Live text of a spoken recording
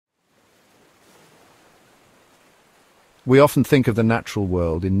We often think of the natural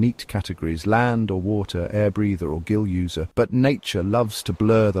world in neat categories: land or water, air breather or gill user, but nature loves to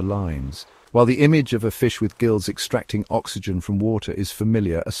blur the lines. While the image of a fish with gills extracting oxygen from water is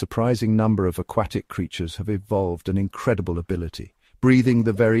familiar, a surprising number of aquatic creatures have evolved an incredible ability, breathing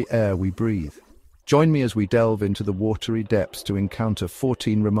the very air we breathe. Join me as we delve into the watery depths to encounter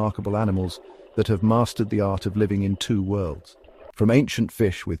 14 remarkable animals that have mastered the art of living in two worlds. From ancient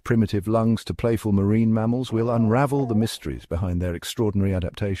fish with primitive lungs to playful marine mammals, we'll unravel the mysteries behind their extraordinary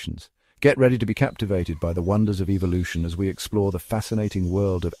adaptations. Get ready to be captivated by the wonders of evolution as we explore the fascinating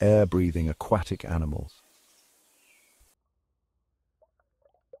world of air-breathing aquatic animals.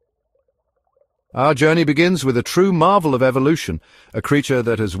 Our journey begins with a true marvel of evolution, a creature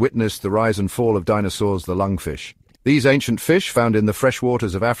that has witnessed the rise and fall of dinosaurs, the lungfish. These ancient fish, found in the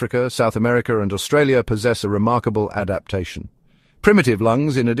freshwaters of Africa, South America and Australia, possess a remarkable adaptation. Primitive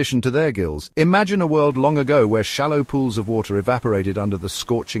lungs in addition to their gills. Imagine a world long ago where shallow pools of water evaporated under the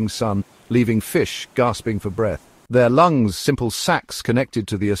scorching sun, leaving fish gasping for breath. Their lungs, simple sacs connected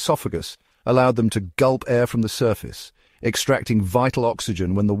to the esophagus, allowed them to gulp air from the surface, extracting vital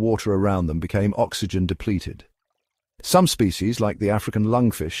oxygen when the water around them became oxygen depleted. Some species, like the African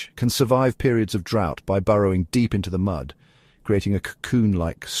lungfish, can survive periods of drought by burrowing deep into the mud, creating a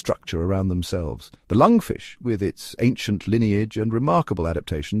cocoon-like structure around themselves. The lungfish, with its ancient lineage and remarkable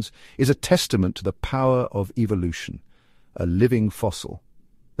adaptations, is a testament to the power of evolution, a living fossil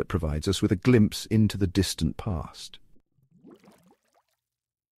that provides us with a glimpse into the distant past.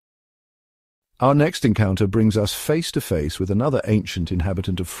 Our next encounter brings us face to face with another ancient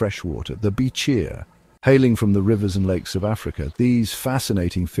inhabitant of freshwater, the bichir. Hailing from the rivers and lakes of Africa, these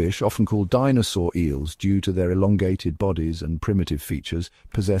fascinating fish, often called dinosaur eels due to their elongated bodies and primitive features,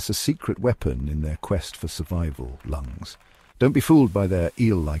 possess a secret weapon in their quest for survival: lungs. Don't be fooled by their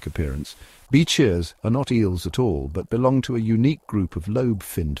eel-like appearance. Bichirs are not eels at all, but belong to a unique group of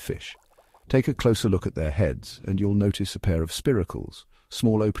lobe-finned fish. Take a closer look at their heads, and you'll notice a pair of spiracles,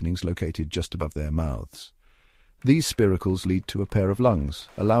 small openings located just above their mouths. These spiracles lead to a pair of lungs,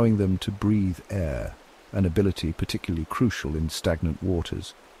 allowing them to breathe air, an ability particularly crucial in stagnant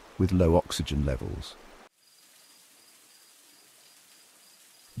waters with low oxygen levels.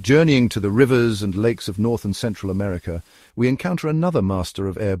 Journeying to the rivers and lakes of North and Central America, we encounter another master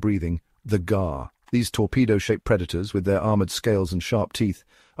of air breathing, the gar. These torpedo-shaped predators, with their armored scales and sharp teeth,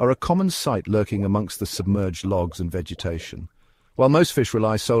 are a common sight lurking amongst the submerged logs and vegetation. While most fish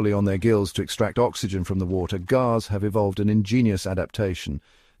rely solely on their gills to extract oxygen from the water, gars have evolved an ingenious adaptation.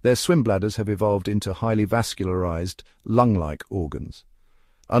 Their swim bladders have evolved into highly vascularized, lung-like organs.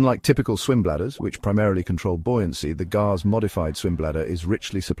 Unlike typical swim bladders, which primarily control buoyancy, the gar's modified swim bladder is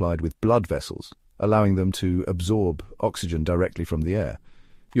richly supplied with blood vessels, allowing them to absorb oxygen directly from the air.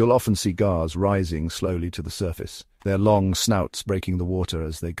 You'll often see gars rising slowly to the surface, their long snouts breaking the water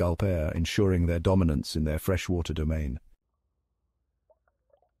as they gulp air, ensuring their dominance in their freshwater domain.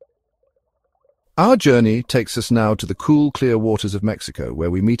 Our journey takes us now to the cool, clear waters of Mexico, where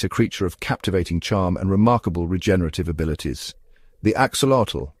we meet a creature of captivating charm and remarkable regenerative abilities. The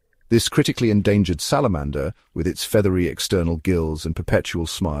axolotl. This critically endangered salamander, with its feathery external gills and perpetual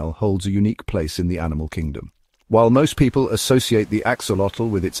smile, holds a unique place in the animal kingdom. While most people associate the axolotl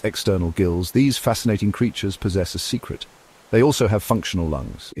with its external gills, these fascinating creatures possess a secret. They also have functional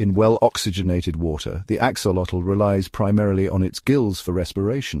lungs. In well-oxygenated water, the axolotl relies primarily on its gills for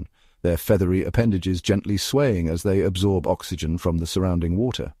respiration, their feathery appendages gently swaying as they absorb oxygen from the surrounding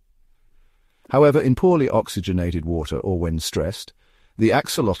water. However, in poorly oxygenated water or when stressed, the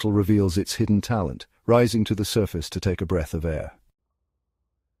axolotl reveals its hidden talent, rising to the surface to take a breath of air.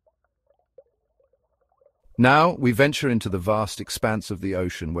 Now we venture into the vast expanse of the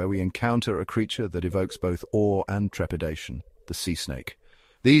ocean, where we encounter a creature that evokes both awe and trepidation: the sea snake.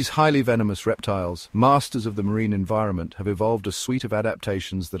 These highly venomous reptiles, masters of the marine environment, have evolved a suite of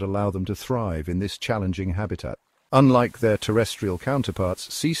adaptations that allow them to thrive in this challenging habitat. Unlike their terrestrial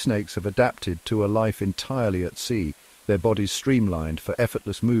counterparts, sea snakes have adapted to a life entirely at sea, their bodies streamlined for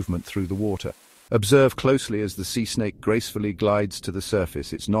effortless movement through the water. Observe closely as the sea snake gracefully glides to the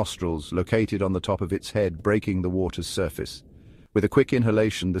surface, its nostrils, located on the top of its head, breaking the water's surface. With a quick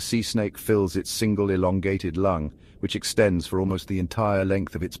inhalation, the sea snake fills its single elongated lung, which extends for almost the entire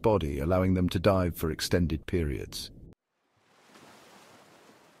length of its body, allowing them to dive for extended periods.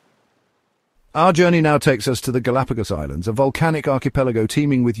 Our journey now takes us to the Galapagos Islands, a volcanic archipelago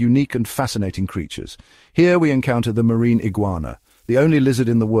teeming with unique and fascinating creatures. Here we encounter the marine iguana, the only lizard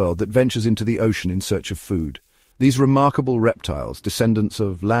in the world that ventures into the ocean in search of food. These remarkable reptiles, descendants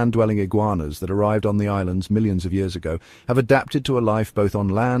of land-dwelling iguanas that arrived on the islands millions of years ago, have adapted to a life both on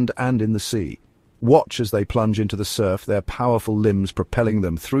land and in the sea. Watch as they plunge into the surf, their powerful limbs propelling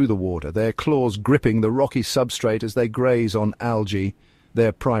them through the water, their claws gripping the rocky substrate as they graze on algae,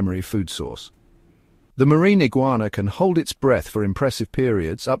 their primary food source. The marine iguana can hold its breath for impressive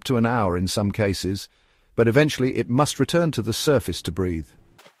periods, up to an hour in some cases, but eventually it must return to the surface to breathe.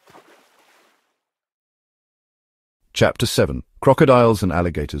 Chapter 7. Crocodiles and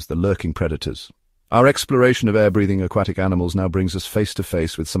Alligators, the Lurking Predators. Our exploration of air-breathing aquatic animals now brings us face to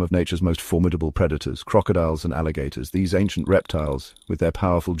face with some of nature's most formidable predators, crocodiles and alligators. These ancient reptiles, with their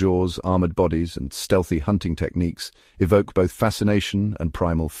powerful jaws, armored bodies, and stealthy hunting techniques, evoke both fascination and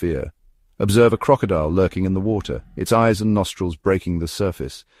primal fear. Observe a crocodile lurking in the water, its eyes and nostrils breaking the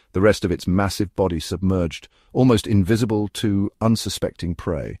surface, the rest of its massive body submerged, almost invisible to unsuspecting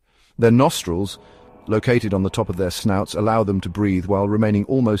prey. Their nostrils, located on the top of their snouts, allow them to breathe while remaining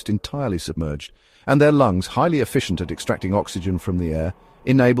almost entirely submerged, and their lungs, highly efficient at extracting oxygen from the air,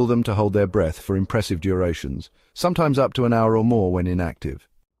 enable them to hold their breath for impressive durations, sometimes up to an hour or more when inactive.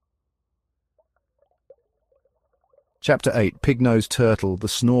 Chapter 8. Pig-nosed turtle, the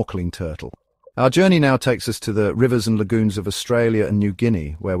snorkeling turtle. Our journey now takes us to the rivers and lagoons of Australia and New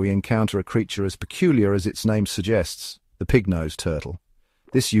Guinea, where we encounter a creature as peculiar as its name suggests, the pig-nosed turtle.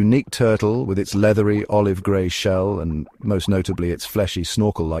 This unique turtle, with its leathery olive-grey shell and, most notably, its fleshy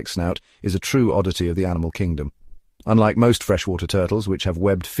snorkel-like snout, is a true oddity of the animal kingdom. Unlike most freshwater turtles, which have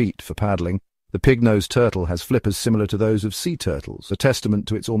webbed feet for paddling, the pig-nosed turtle has flippers similar to those of sea turtles, a testament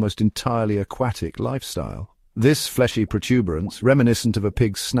to its almost entirely aquatic lifestyle. This fleshy protuberance, reminiscent of a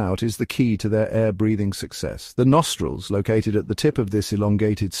pig's snout, is the key to their air-breathing success. The nostrils, located at the tip of this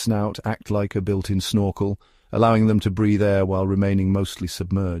elongated snout, act like a built-in snorkel, allowing them to breathe air while remaining mostly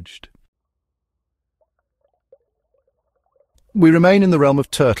submerged. We remain in the realm of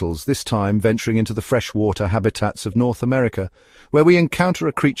turtles, this time venturing into the freshwater habitats of North America, where we encounter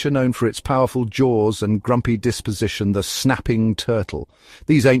a creature known for its powerful jaws and grumpy disposition, the snapping turtle.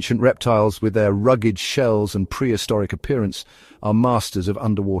 These ancient reptiles, with their rugged shells and prehistoric appearance, are masters of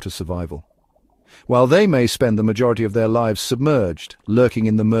underwater survival. While they may spend the majority of their lives submerged, lurking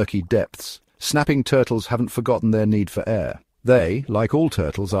in the murky depths, snapping turtles haven't forgotten their need for air. They, like all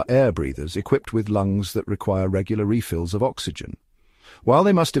turtles, are air breathers, equipped with lungs that require regular refills of oxygen. While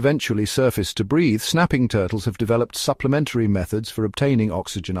they must eventually surface to breathe, snapping turtles have developed supplementary methods for obtaining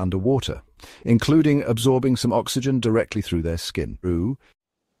oxygen underwater, including absorbing some oxygen directly through their skin.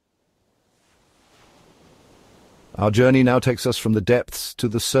 Our journey now takes us from the depths to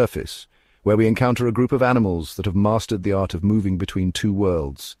the surface, where we encounter a group of animals that have mastered the art of moving between two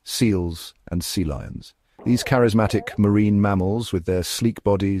worlds, seals and sea lions. These charismatic marine mammals, with their sleek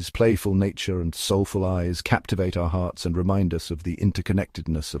bodies, playful nature, and soulful eyes, captivate our hearts and remind us of the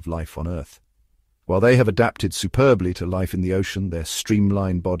interconnectedness of life on Earth. While they have adapted superbly to life in the ocean, their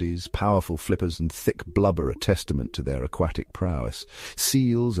streamlined bodies, powerful flippers, and thick blubber are testament to their aquatic prowess.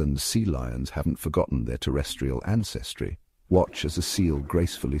 Seals and sea lions haven't forgotten their terrestrial ancestry. Watch as a seal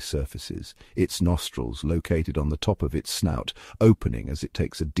gracefully surfaces, its nostrils located on the top of its snout, opening as it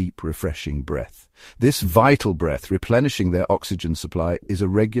takes a deep, refreshing breath. This vital breath, replenishing their oxygen supply, is a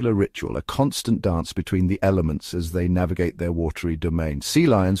regular ritual, a constant dance between the elements as they navigate their watery domain. Sea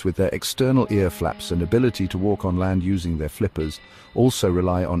lions, with their external ear flaps and ability to walk on land using their flippers, also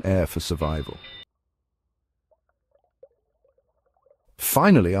rely on air for survival.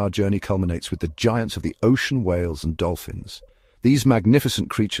 Finally, our journey culminates with the giants of the ocean, whales and dolphins. These magnificent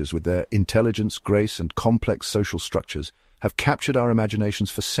creatures, with their intelligence, grace and complex social structures, have captured our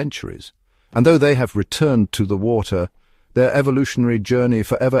imaginations for centuries. And though they have returned to the water, their evolutionary journey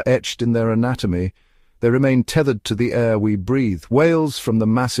forever etched in their anatomy, they remain tethered to the air we breathe. Whales, from the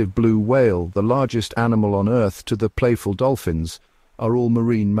massive blue whale, the largest animal on Earth, to the playful dolphins, are all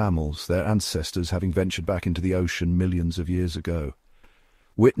marine mammals, their ancestors having ventured back into the ocean millions of years ago.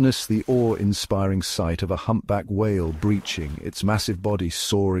 Witness the awe-inspiring sight of a humpback whale breaching, its massive body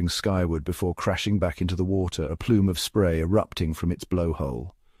soaring skyward before crashing back into the water, a plume of spray erupting from its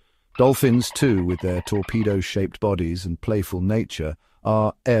blowhole. Dolphins, too, with their torpedo-shaped bodies and playful nature,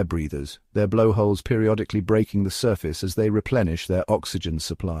 are air breathers, their blowholes periodically breaking the surface as they replenish their oxygen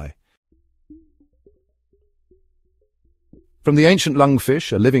supply. From the ancient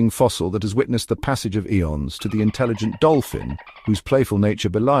lungfish, a living fossil that has witnessed the passage of eons, to the intelligent dolphin, whose playful nature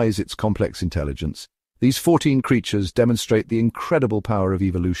belies its complex intelligence, these 14 creatures demonstrate the incredible power of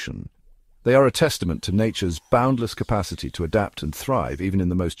evolution. They are a testament to nature's boundless capacity to adapt and thrive even in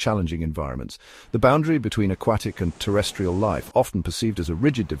the most challenging environments. The boundary between aquatic and terrestrial life, often perceived as a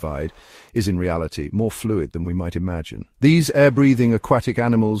rigid divide, is in reality more fluid than we might imagine. These air-breathing aquatic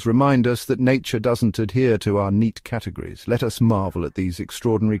animals remind us that nature doesn't adhere to our neat categories. Let us marvel at these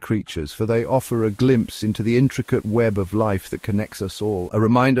extraordinary creatures, for they offer a glimpse into the intricate web of life that connects us all, a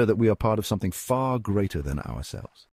reminder that we are part of something far greater than ourselves.